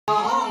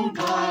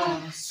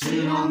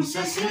surong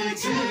sa sư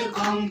chư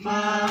con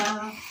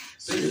pa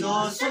sư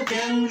do sa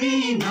tiếng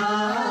vi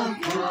na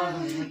qua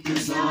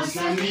sư do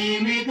sa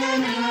mi ta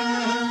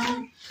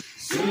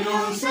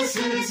surong sa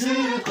sư chư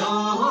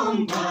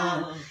con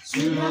pa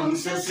surong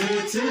sa sư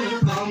chư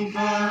con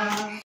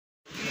pa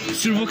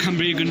Survo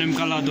Khambree gunem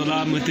kala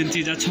dola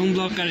mutinti ja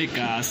chongblock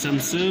karika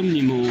samsum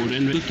ni mo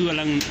ren tu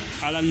alang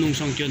nung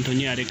song kyon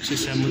thoni arek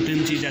sisa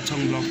mutinti ja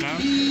chongblock ka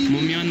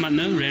mumion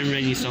manna ren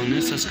ni song ne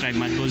subscribe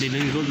mat boli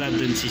nang go lab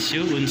den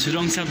sisyo un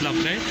surong sa block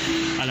re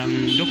alang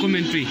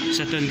documentary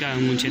satan ka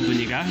ngun chet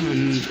bunika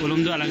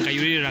olom do alang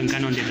kayuri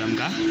rangkan on de dam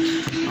ka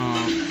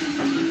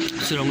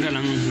surong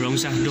alang rong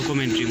sa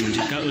documentary ngun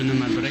chet ka un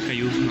mat bare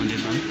kayu non de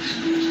dam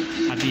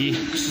abi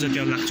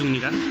sejauh lakcung ni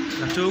kan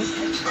lakcung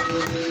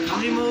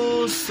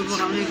alimus subuh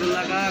kami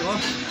gelaga go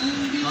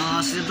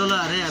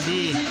sedola are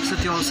abi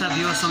sejauh sa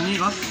viewer songi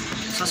go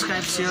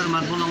subscribe share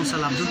matbulong sa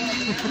labdu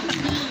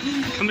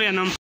kami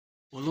anam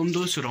olom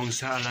do surong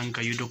sa alang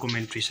kayu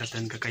documentary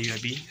satan ka kayu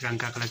abi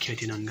rangka kala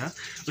khetinan ga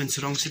un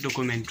surong sa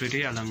documentary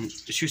re alang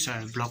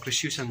shusa blog re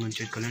shusa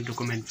ngunchet kala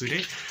documentary re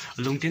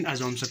longten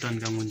azom satan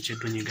ga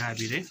ngunchet bani ga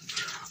abi re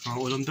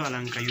olom do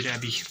alang kayu re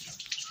abi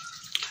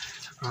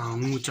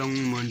ngucong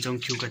monjong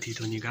kyu ka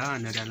thithoni ga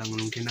anara lang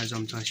lungten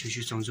azom cha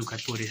shishu chongju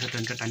kat pore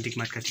satan ka tantik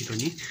mat ka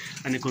thithoni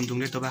ane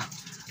kontung le toba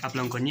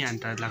aplang koni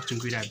anta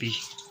lakchung kuira bi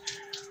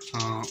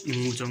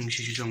ngucong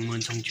shishu chong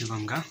monjong kyu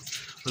banga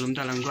olom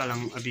talang ko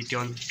alang abi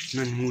tiol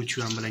nan ngu chu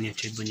ambala nya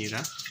chet buni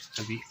ga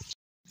abi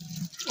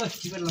oi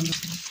kibar lam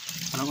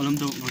alang olom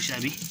do ngosha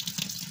abi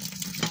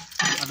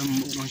alam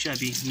ngosha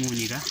abi ngu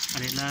ni ga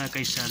arela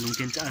kaisa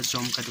lungten cha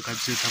azom ka to ka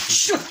chu ta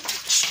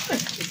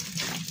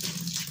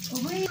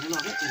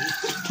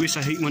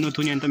kuisa hikman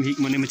utunya antam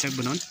hikman macak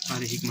benon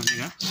ada hikman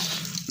ga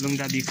long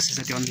da dik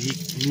sesation hik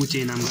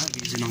nguce nam ga bi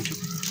jenong chu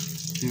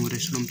ngure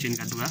sulum cen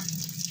kadua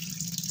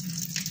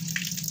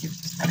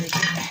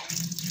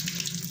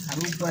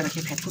aru par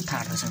ke phet put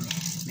thar rasane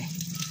ne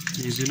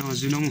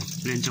junong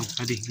lenjong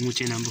adi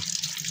nguce nam bu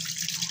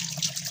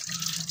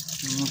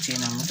nguce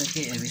nam ta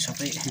ke ebi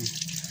sapai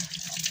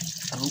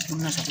aru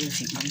punna sapai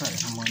hikman da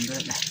namon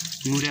da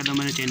ngure ada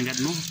mana cen gat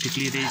mo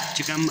tikli de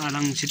cikam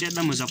alang setiap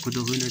da mazak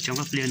kudu huna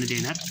changka player na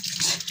denat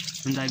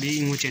unda be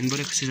ngu cen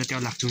bore kesi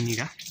setiap laktung ni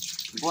ga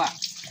wa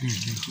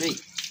dei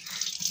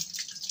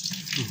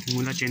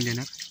ngula cen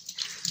denat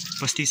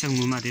pasti sang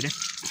nguma de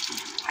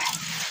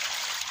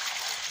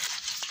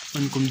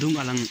an kumdung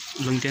alang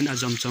longten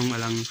azam chong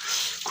alang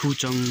khu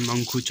chong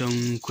mang khu chong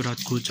kurat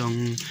khu chong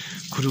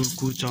khuru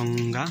khu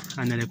chong ga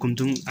anare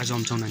kumdung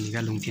azam chong nani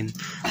ga longten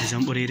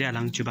azam ore re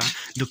alang chuba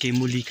duke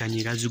muli kani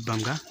ga zubam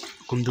ga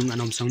kumdung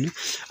anom song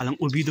alang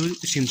obido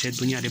simset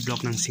bunya de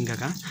block nang singa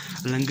ka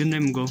alang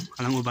gendem go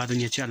alang obado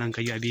nya cha alang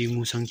kayu abi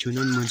musang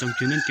chunon monjong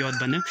chunon tiot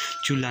bana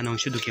chula nong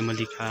shu duke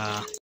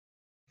malika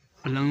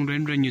alang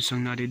ren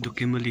nyusang na de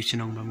duke mali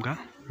chinong bam ga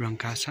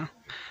rangka sa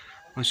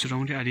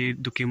masrong de ari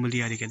duke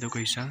mali ari ke do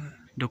kaisa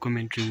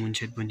documentary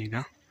munset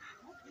buniga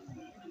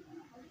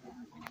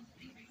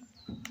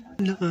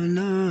la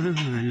la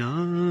la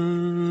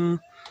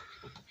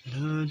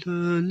la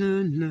la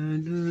la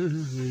la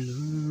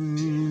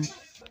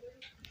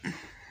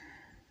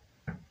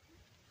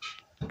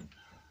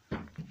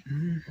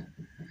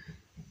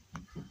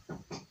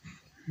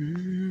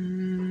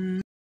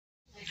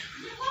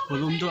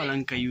olom do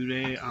alang kayu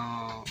re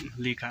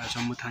leka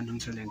samu thanung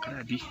seleng ka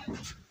abi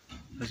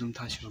azum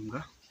thasham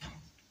ga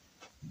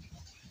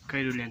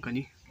kayu leng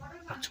kani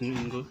lakchung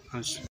ngo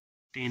as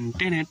ten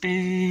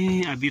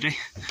abi re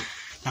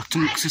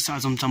lakchung sa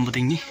azum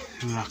chambading ni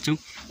lakchung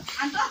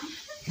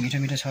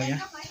mita cha ya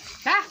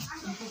ha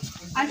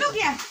alo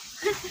kya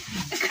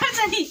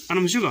khorchani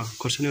anam suga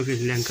khorchani of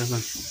leng ka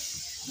ban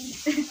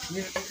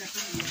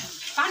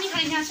पानी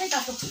खाने यहाँ से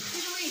तातो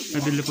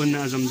अभी लेपन ना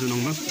आजम जो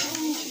नंगा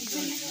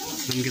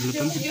नंगे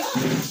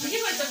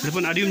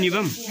लेपन आदियम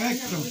निबम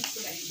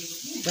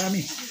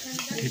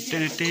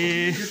टे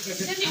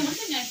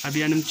अभी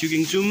आनम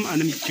चुकिंग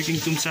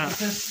चुम सा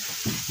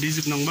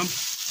डिजिट नंगबम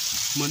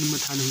मन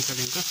मथान हुंका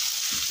लेंका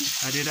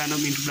अरे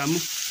रानम इंटु ब्लामु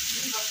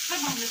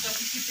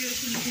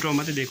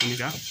ट्रोमा ते देखो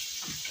निका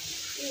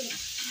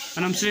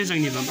आनम से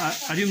जंग निबम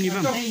आदियम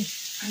निबम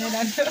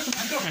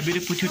abi de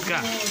puthut ka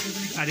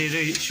are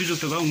re sujok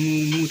to ga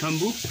mu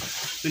thambu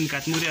un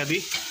katmure abi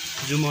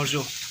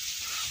jumorjo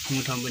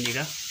mu thambu ni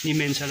ga ni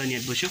men sala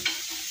net bosho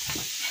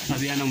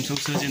abi anam sok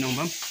so jenong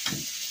bam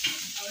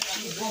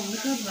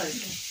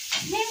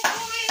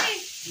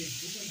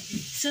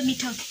so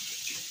mito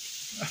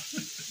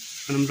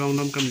anam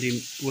rong kam dim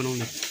wonong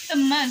ne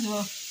amma zo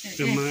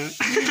amma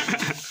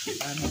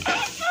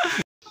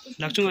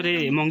lakchung are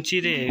mongchi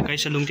re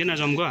kaisa lungten na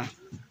jom go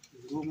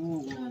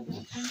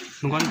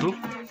ngon tu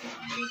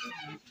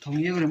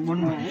thongye gre mon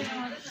mo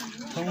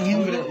thongye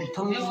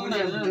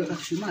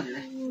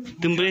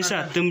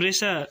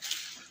tumbresa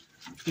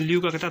liu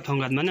ka kata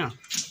thongat mana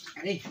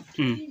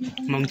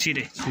mongchi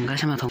de thongga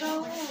sama thong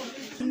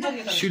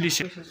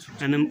sudise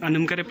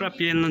anam kare pra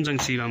pian lan jang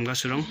si bam ga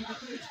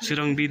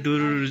surong bi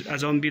dur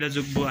azom bi la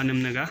jukbo anam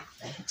naga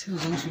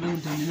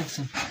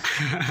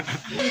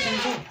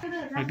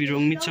Abi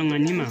rong mit song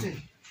ani ma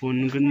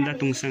phone ganda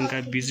tung sang ka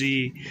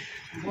busy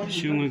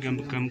shung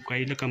kam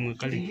kaila kam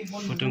kali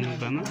photo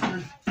ba ma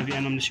abi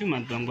anam shu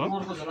mat dong go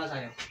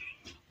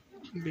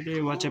bile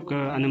WhatsApp ka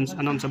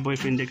anam sa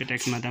boyfriend de ka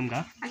text madam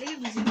ga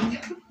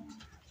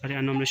are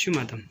anam shu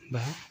madam ba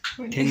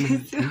theng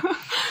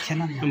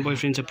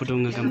boyfriend sa photo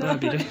ngam ba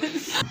abi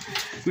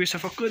we sa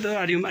fakku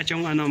da arium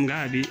achong anam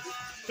ga abi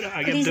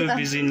agam do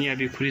busy ni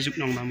abi khurijuk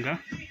nong mam ga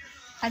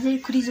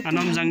Ajay khurijuk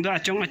anam jang do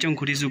achong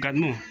khurijuk gat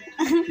mu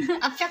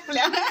apyak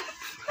pula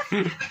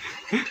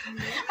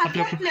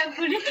apyak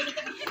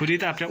khuri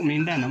ta apyak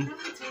minda nam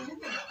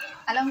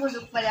alam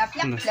gozuk pare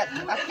apyak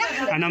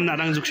anam na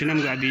rang juk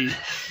sinam ga abi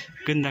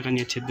ganda kan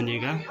ye chet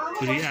buniga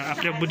khuri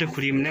apyak bude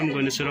khuri mnem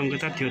go ne surong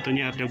gata thyo to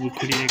ni apyak bu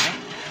khuri ga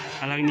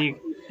alang ni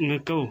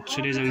ngko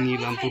sure jang ni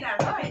bampu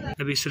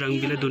abi surang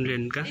bila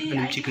dunren ka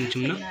anam chicken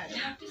chumna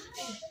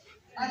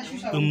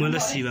umala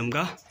sibam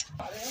ga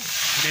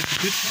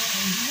reputut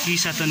ki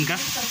satan ka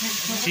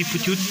si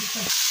putut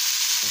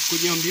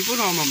kunyam bi pun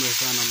amam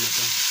reka anam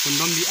nata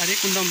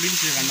kundam bi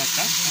se kan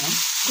nata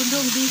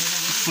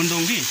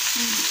kundong bi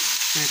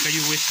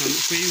kayu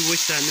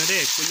west na re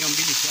kunyam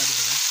bi se ada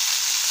ga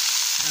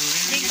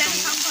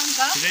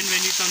then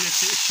when you come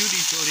to shoot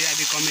it or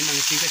abi comment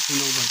nang singa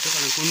sunong ban to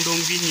kan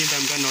kundong bi ni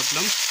dam ka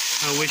notlam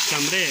west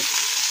tam re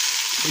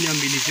kunyam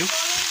bi jo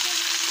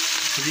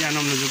abi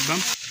anam na jobam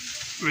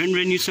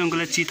when you song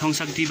la chi thong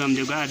sakti bam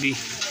de ga abi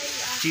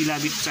chi la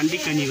bi chandi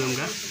kani bam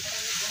ga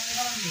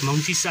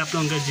mongchi sap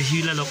long ga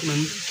jihila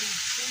loknan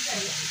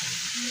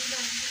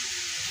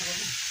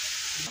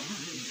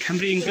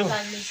Khambree ingko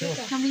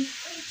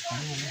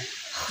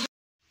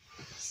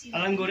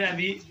alang gore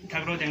abi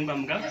thagro teng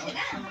bam ga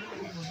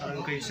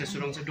alang kai se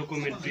surong se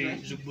documentary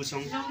jukbu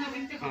song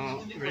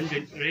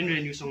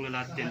ren you song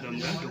la den bam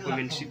ga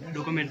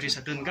documentary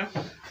satun ga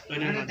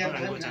ane ma to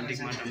rango chandik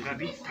ma dam ga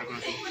bi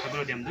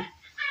thagro dem du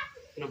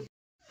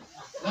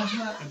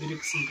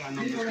Abirik sing ka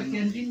anam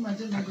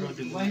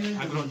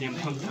agro dem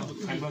thang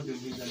thagro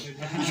dem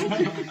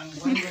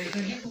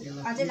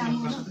Ajay lam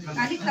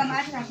kali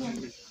kamar rakhe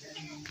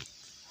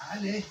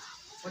हाले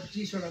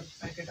 25 वटा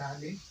packet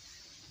हाले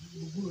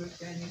बुबु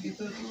त्यानी के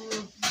तो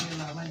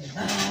मेलामा नि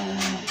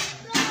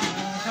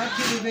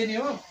 60 रुपैयाँ नि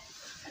हो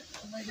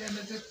मैले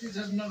अहिले त्यति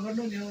जस्तो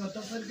नगर्नु नि हो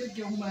तपाईहरुकै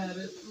केउमा आएर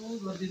यत्रो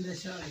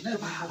गर्दिँदैछ हैन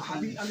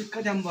अलि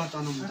कदम बात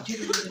आउनु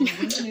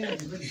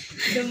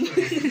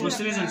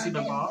कसले जंसी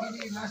बाबा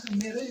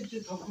मेरै त्यो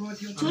ठोक्रो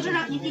थियो छोटो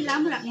राख्ने कि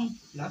लामो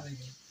राख्ने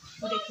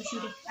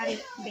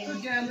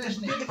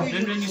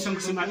ren you song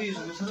sumari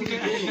ठीक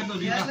है तो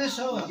लिया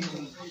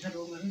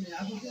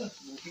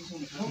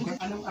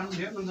anam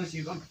dia nang si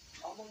bang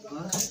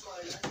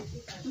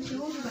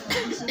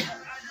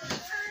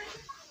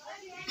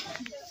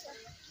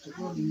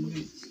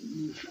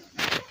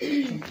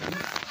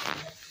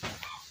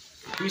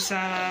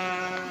bisa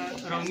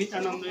rongit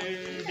anam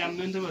jam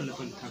men to bal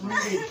kon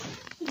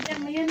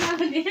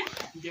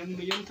jam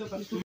men to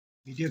kan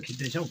video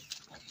खिच्दैछौ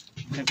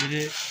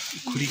Abire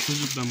khuri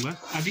kujuk bamga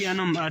abi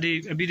anam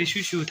abire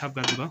shushu thap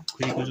ga duba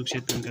khuri kujuk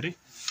set ban kare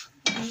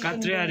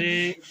katre are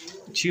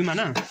chiu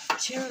mana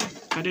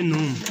kare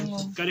num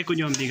kare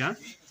kunyam diga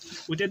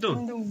ute to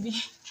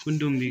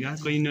kundum biga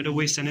koi no the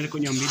west channel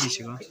kunyam bi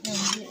disiga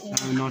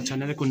north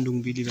channel kundum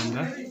bi di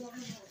bamga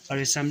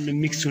are sam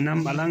mix sunam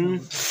alang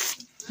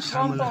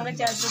samala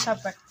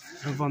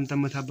bom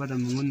tam thap ba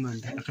mungun man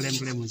aklem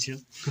klem musil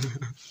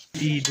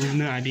di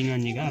duna adinga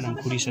niga alang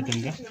khuri satan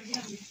ga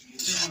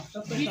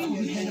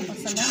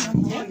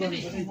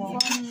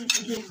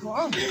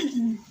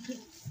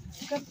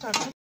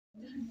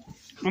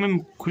Anam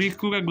khuri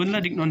ku ga gunla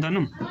dik non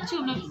danum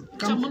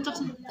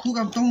khu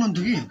kam tong non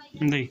thu ki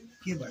ndai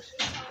के भन्छ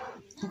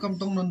khu kam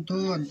tong non thu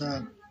अन्त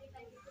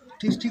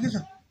test ठीक छ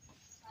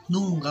नु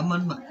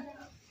गमनमा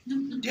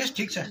test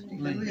ठीक छ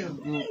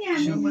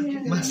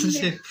master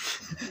chef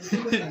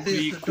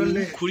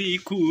khuri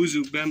ku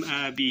zubam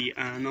abi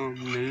anom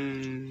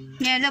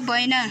यहाँ त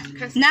भएन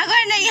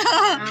नगर्ने यो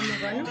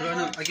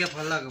अघि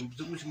फल्ला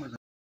जुकुसमा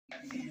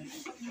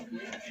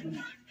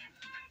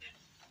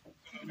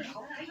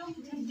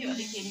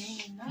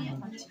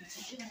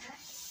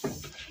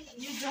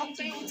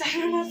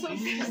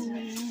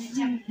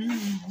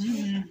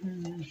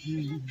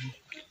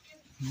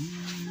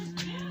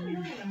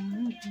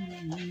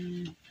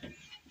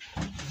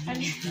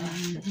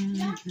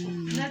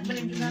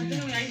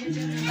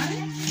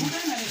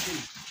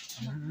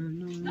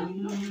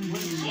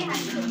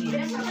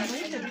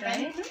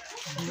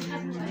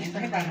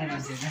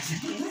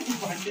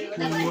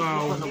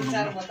wow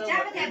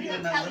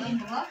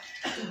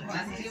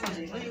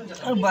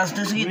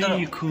बास्दै छ कि त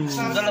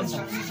गलम छ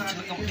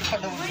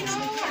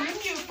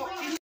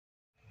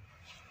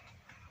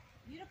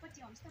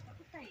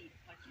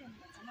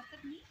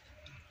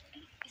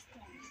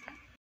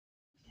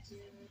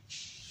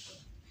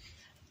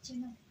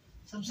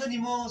Samsoni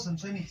mo,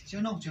 Samsoni,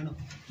 chionong.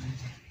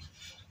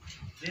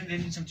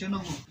 Ren sang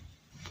chionong mo.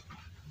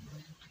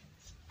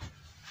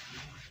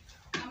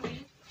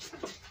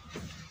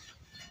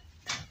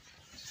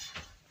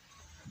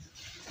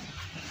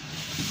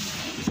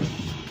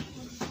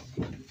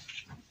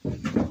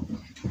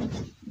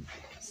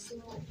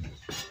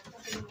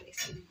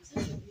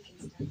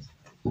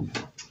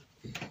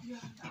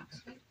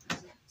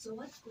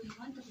 what's going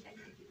on?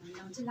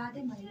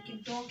 You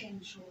can talk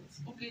and show.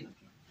 Okay.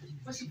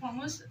 First and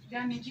foremost, they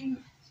are making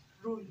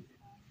roll.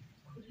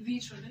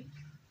 Wheat roll, right?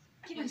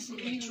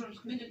 Wheat roll.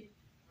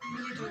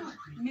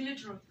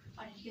 Millet roll.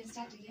 Alright, you can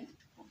start again.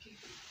 Okay.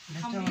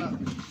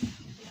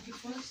 Okay,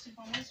 first and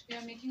foremost, we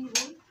are making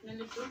roll,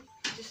 millet roll.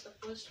 This is the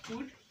first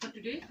food for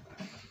today.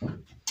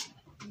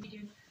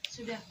 Medium.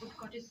 So we have put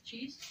cottage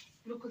cheese,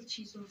 local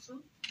cheese also,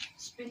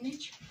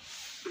 spinach,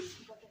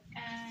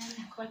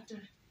 and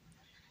butter.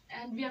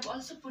 And we have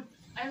also put,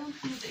 I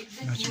don't know the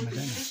exact word in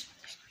English,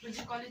 but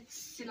we call it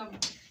cinnamon.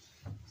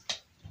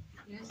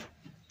 Yes.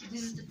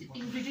 This is the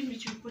ingredient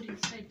which we put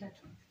inside that.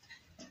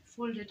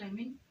 Fold it,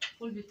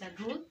 fold with that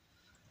roll.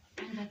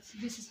 And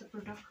this is the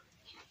product.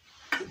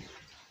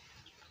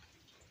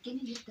 Can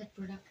you get that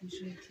product and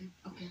show it?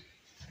 Okay.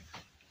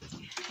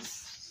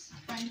 This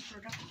final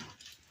product.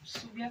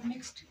 So we have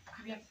mixed,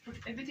 we have put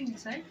everything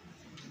inside.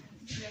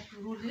 We have to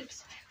roll it.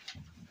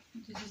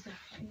 This is the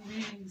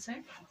ingredient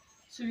inside.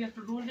 So we have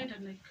to roll it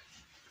and like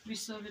we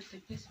serve it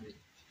like this with,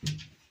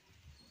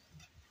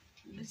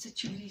 let's say,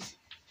 chilies.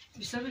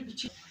 We serve it with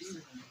chili.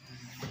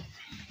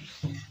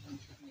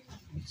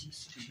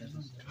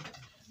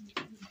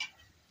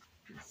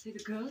 Let's say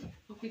the girl.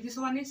 Okay, this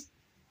one is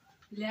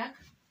leg.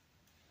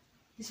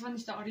 This one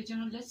is the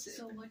original.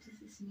 So what is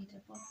this meat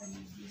about?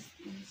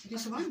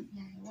 This one?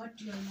 Yeah, what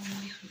do you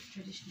normally put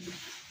traditionally?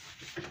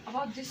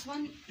 About this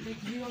one, like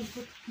we all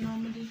put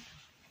normally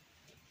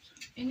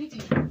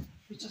anything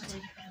which is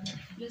like,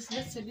 let's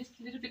say this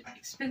little bit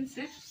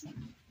expensive.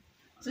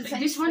 So like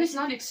this one is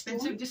not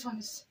expensive. Stone? This one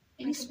is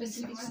Any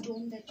specific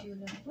stone that you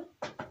put?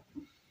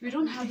 we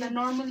don't have that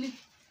normally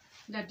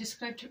that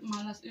described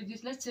malas.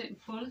 This, let's say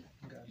pearl.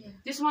 Yeah.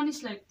 This one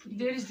is like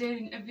there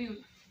in every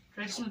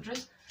traditional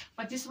dress,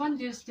 but this one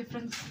there's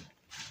different.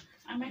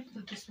 I might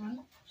put this one.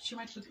 She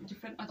might put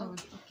different other one.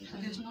 Okay. So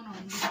there's no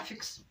normal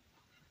fix.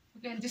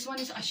 Okay, and this one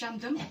is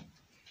Ashamdam.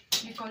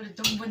 We call it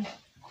Dumbun.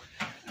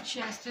 She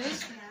has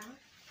this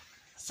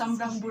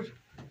Sambrambur.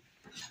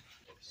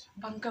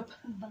 Bangkap.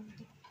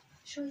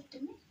 Show it to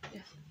me.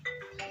 Yeah.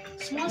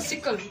 Small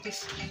sickle with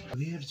this.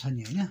 Where छ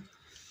नि हैन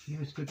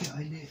यो यसको चाहिँ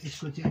अहिले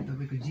यसको चाहिँ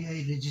तपाईको जीआई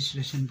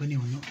रेजिस्ट्रेसन पनि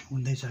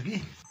हुँदैछ कि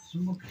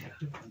सुमुक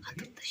ठ्याक्टुक भन्छ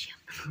कि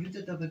यो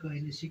चाहिँ तपाईको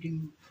अहिले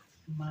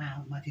सिक्किममा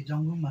माथि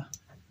जङ्गुमा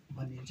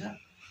बनिन्छ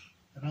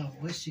र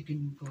वेस्ट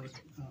सिक्किमको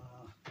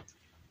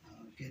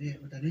के अरे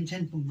उता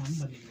रिन्सानपुङमा पनि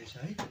बनिँदैछ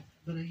है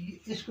तर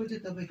यसको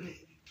चाहिँ तपाईको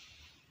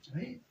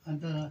है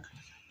अन्त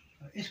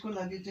यसको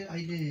लागि चाहिँ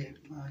अहिले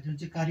जुन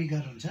चाहिँ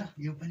कारिगर हुन्छ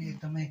यो पनि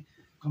एकदमै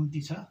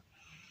कम्ती छ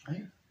है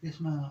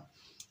त्यसमा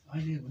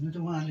अहिले हुनु त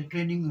उहाँहरूले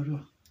ट्रेनिङहरू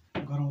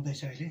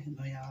गराउँदैछ अहिले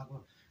नयाँ अब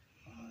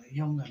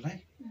यङहरूलाई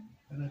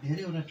र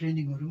धेरैवटा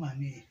ट्रेनिङहरू पनि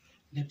हामी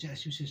लेप्चा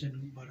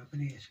एसोसिएसनबाट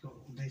पनि यसको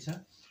हुँदैछ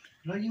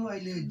र यो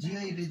अहिले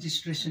जीआई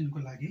रेजिस्ट्रेसनको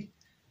लागि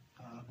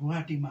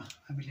गुवाहाटीमा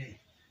हामीले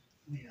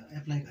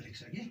एप्लाई गरेको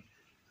छ कि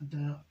अन्त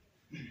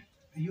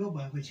यो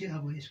भएपछि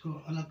अब यसको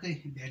अलग्गै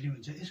भ्याल्यु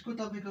हुन्छ यसको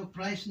तपाईँको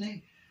प्राइस नै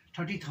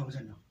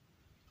 30,000 हो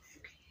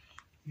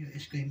यो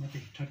यसकै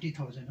मात्रै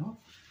 30,000 हो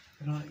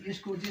र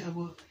यसको चाहिँ अब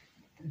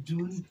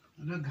जुन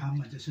र घाम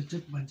भन्छ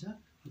सुचुक भन्छ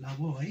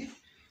लाभो है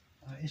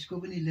यसको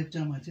पनि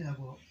लेप्चामा चाहिँ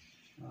अब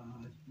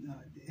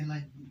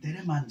यसलाई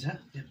धेरै मान्छ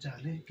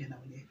लेप्चाहरूले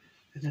किनभने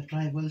एज अ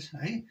ट्राइबल्स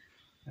है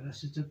र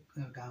सुचुक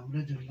घाम र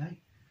जुनलाई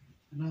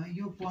र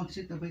यो पग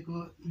चाहिँ तपाईँको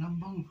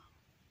नम्बङ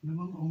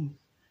ओङ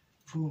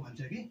फो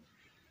भन्छ कि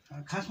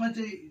खासमा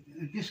चाहिँ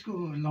त्यसको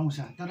लाउँछ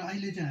तर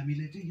अहिले चाहिँ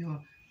हामीले चाहिँ यो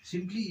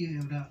सिम्पली यो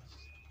एउटा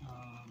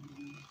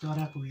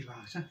चराको उयो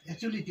लगाएको छ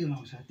एक्चुअली त्यो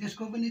लाउँछ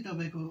त्यसको पनि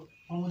तपाईँको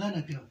पाउँदैन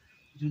त्यो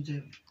जुन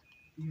चाहिँ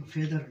यो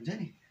फेदर हुन्छ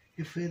नि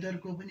त्यो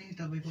फेदरको पनि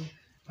तपाईँको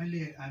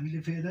अहिले हामीले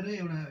फेदरै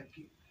एउटा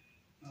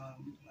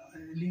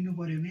लिनु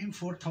पऱ्यो भने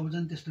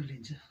 4,000 त्यस्तो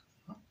लिन्छ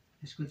हो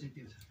यसको चाहिँ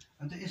त्यो छ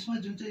अन्त यसमा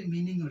जुन चाहिँ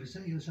मिनिङहरू छ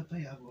यो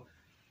सबै अब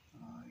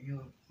यो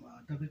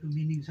तपाईँको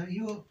मिनिङ छ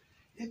यो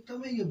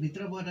एकदमै यो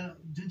भित्रबाट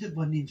जुन चाहिँ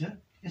बनिन्छ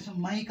यसमा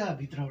माइका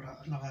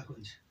भित्रबाट लगाएको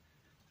हुन्छ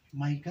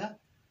माइका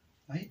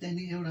है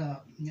त्यहाँदेखि एउटा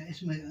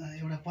यसमा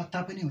एउटा पत्ता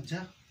पनि हुन्छ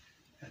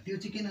त्यो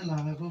चाहिँ किन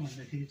लगाएको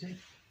भन्दाखेरि चाहिँ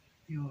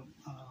यो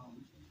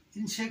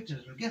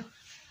इन्सेक्ट्सहरू क्या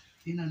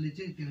तिनीहरूले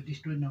चाहिँ त्यो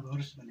डिस्ट्रोय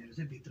नगरोस् भनेर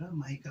चाहिँ भित्र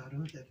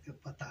माइकाहरू त्यो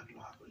पत्ताहरू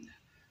लगाएको हुन्छ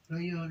र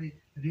यो अलि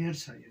रेयर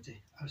छ यो चाहिँ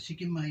अब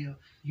सिक्किममा यो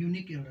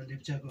युनिक एउटा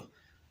लेप्चाको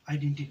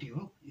आइडेन्टिटी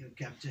हो यो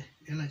क्याप चाहिँ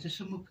यसलाई चाहिँ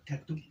सुमुक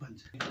ठ्याक्टुक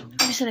भन्छ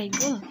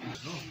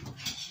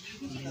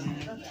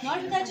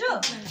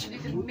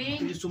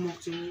Main,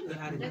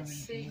 let's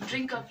say,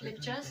 drink of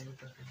lepchas,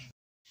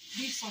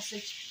 beef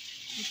sausage.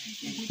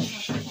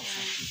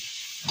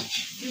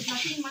 There's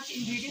nothing much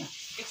ingredient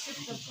except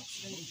the,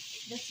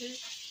 let's say,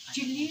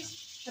 chilies,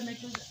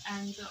 tomatoes,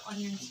 and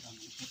onions.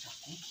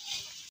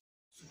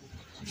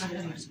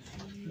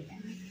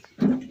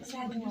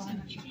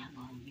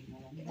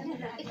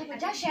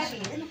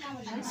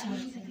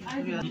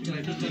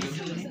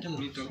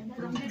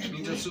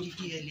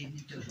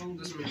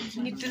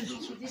 Nettle.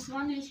 This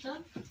one is the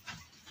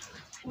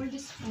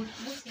oldest food.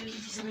 Let's say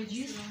it's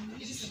veggies.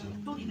 It's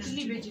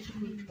totally veggie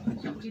food.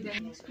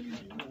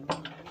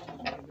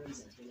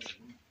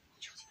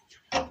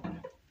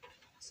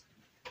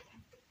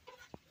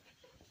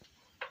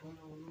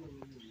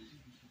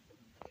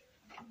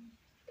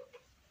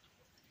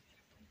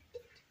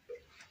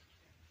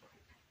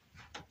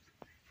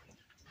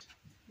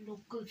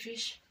 Local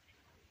fish,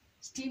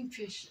 steamed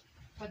fish,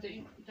 but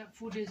the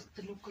food is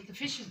the local. The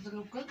fish is the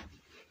local.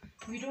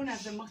 We don't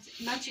have the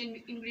much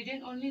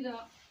ingredient, only the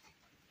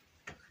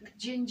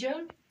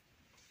ginger,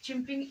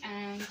 chimping,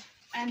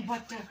 and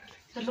butter.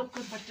 The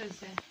local butter is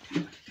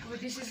there. But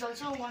this is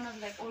also one of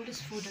like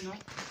oldest food, you know.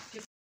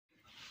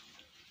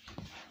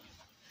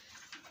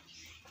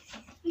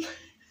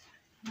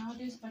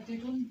 Nowadays, but they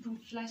don't do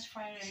flash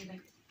fire and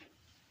like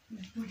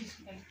do this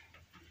like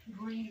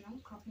growing, you know,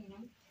 cropping, you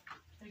know.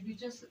 Like we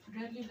just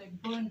rarely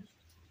like burn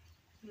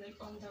like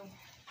all the.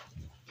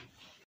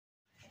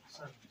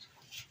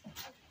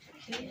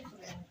 Okay.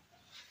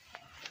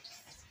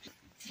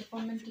 The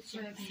fermented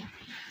soybean.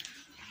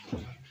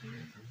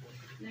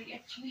 Like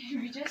actually,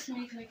 we just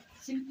make like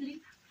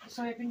simply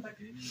soybean, but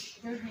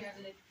here we have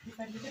like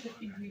prepared little bit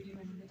ingredient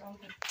with all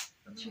the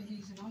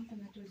chilies and all,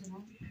 tomatoes and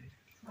all,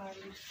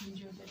 garlic,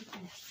 ginger,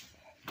 everything.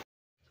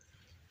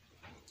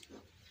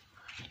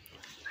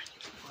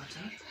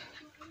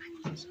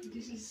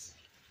 This is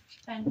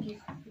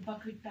pancake, the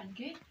buckwheat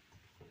pancake,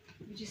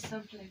 which is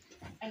served like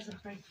as a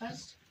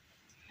breakfast,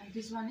 and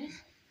this one is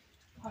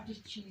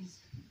cottage cheese.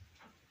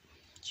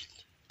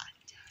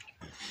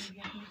 And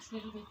we have mixed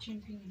little bit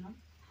chimping, you know.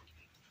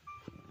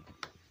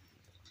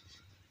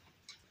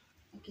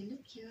 Okay,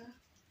 look here.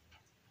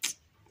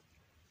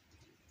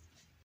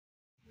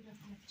 We have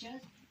Lepcha,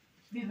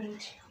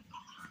 beverage.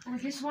 Oh,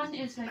 this one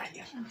is like.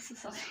 I'm so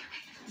sorry.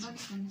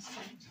 What's one is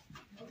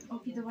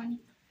okay, the one.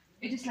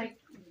 It is like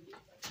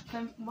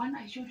the one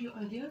I showed you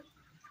earlier.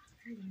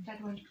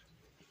 That one.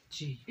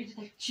 Chi. It's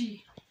like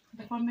chi,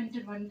 the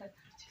fermented one, that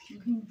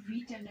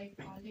wheat and like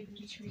olive,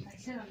 which I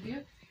said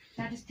earlier.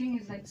 That thing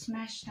is like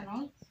smashed and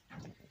all,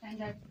 and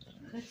that,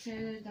 let's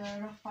say,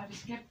 the rough part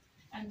is kept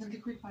and the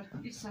liquid part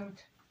is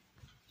served.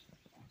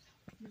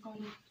 We call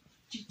it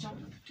chichop.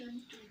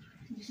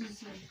 This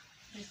is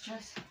like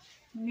just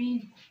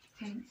main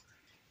thing.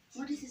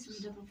 What is this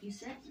made up of? You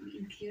said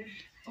in clear.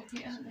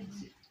 Okay, let's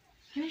see.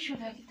 Can I show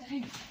that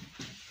thing?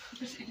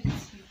 Because it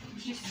is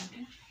this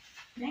one.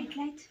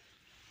 Light.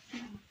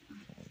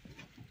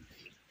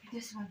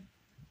 This one.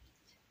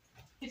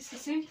 It's the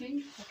same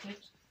thing, but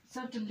like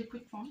served in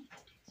liquid form.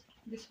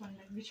 This one,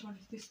 like which one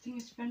is this thing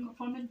is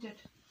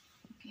fermented.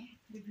 Okay,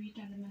 the wheat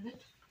and the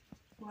millet.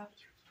 Well,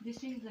 this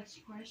thing is like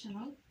squash and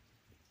all.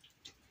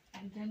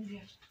 And then we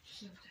have to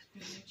serve this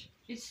beverage.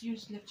 It's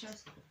used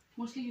lepchas,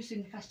 mostly used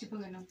in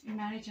festival and all, in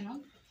marriage and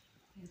all.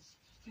 Yes,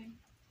 same.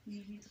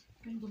 Maybe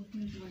can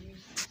Bungthingsm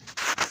use this.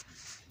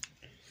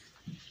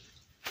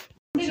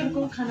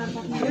 Khambree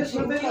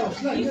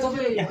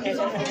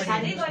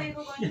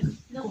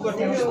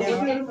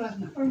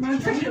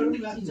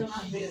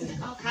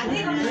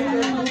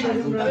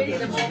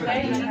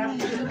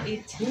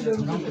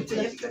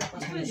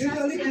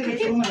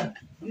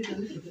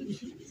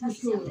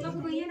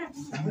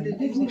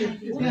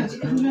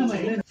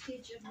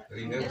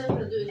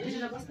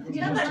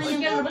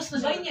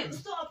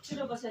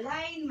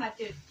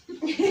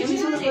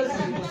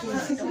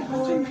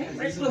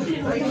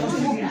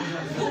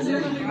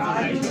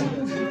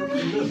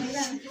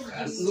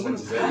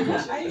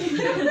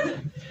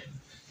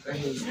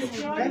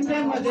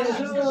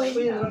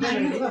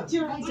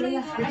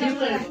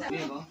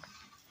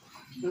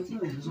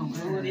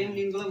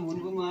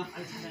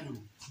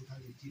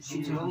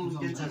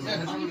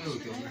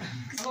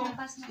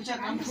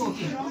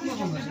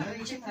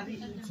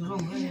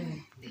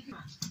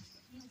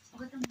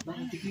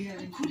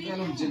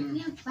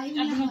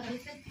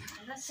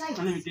To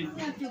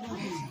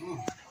Everyone.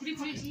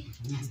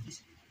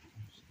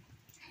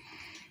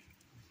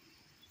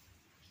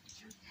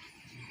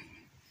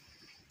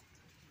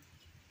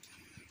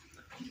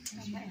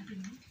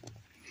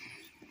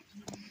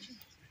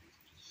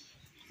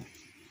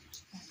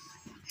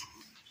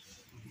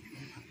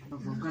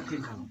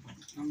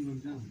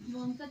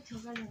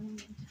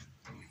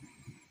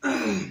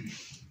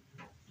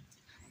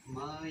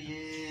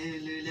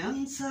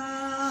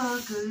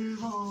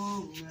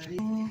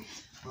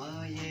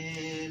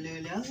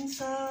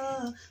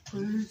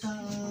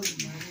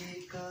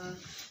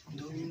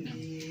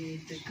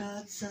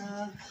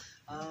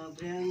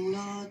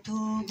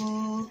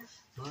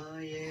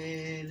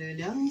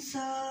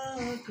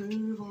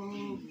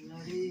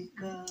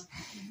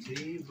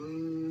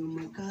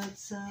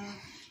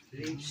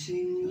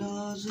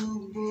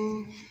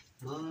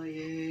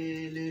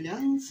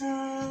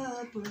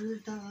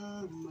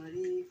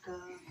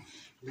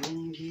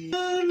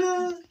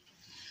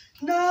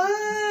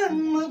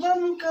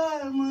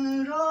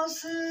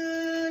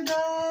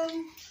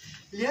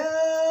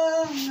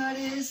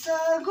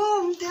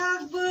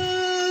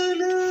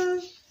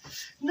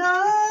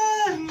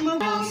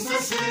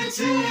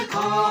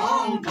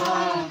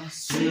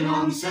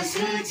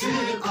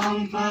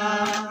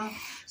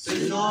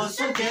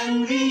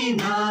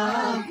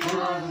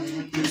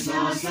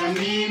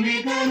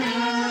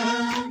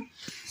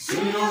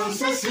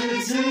 是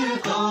狮子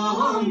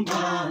公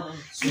吧，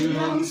是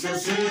龙是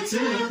狮子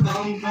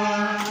公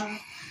吧，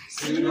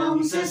是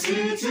龙是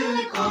狮子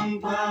公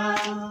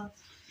吧。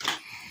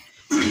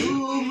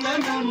Jumlah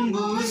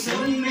nangbu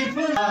sumit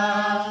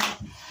pula,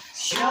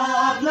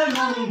 siaplah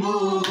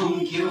nangbu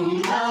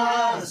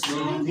kyunglah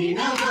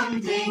sumdina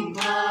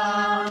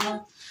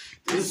Bungthingsm.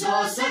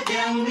 Tusosa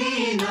tiang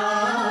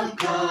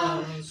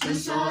winaka,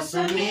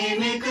 tusosa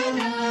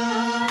mimikana.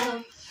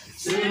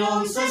 是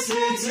龙是狮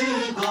子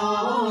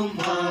公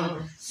吧，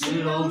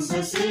是龙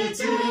是狮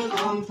子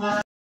公吧。